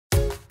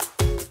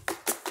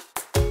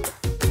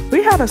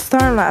We had a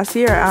storm last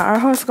year and our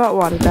house got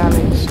water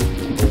damage.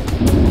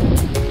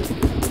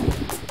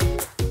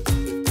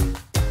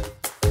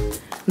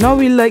 Now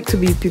we like to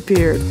be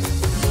prepared.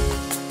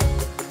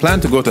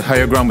 Plan to go to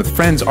higher ground with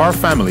friends or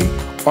family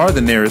or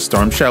the nearest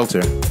storm shelter.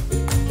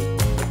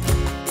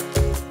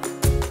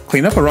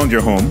 Clean up around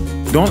your home,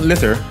 don't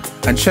litter,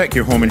 and check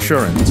your home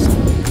insurance.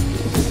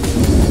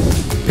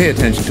 Pay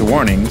attention to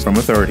warnings from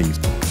authorities.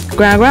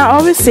 Grandma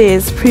always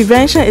says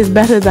prevention is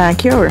better than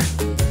cure.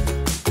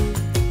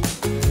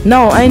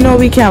 Now I know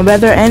we can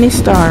weather any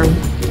storm.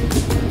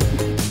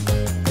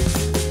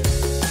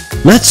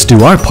 Let's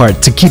do our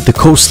part to keep the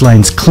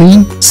coastlines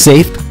clean,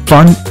 safe,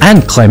 fun,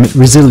 and climate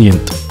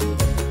resilient.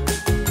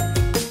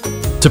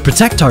 To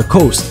protect our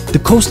coast, the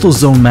Coastal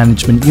Zone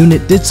Management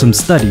Unit did some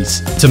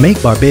studies to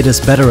make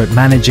Barbados better at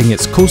managing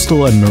its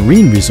coastal and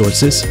marine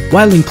resources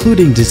while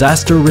including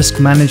disaster risk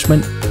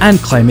management and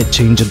climate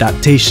change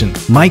adaptation.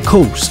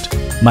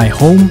 MyCoast, my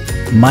home,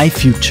 my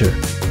future.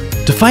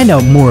 To find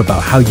out more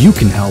about how you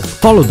can help,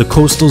 follow the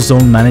Coastal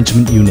Zone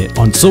Management Unit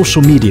on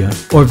social media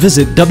or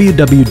visit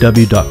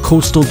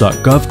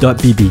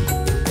www.coastal.gov.bb.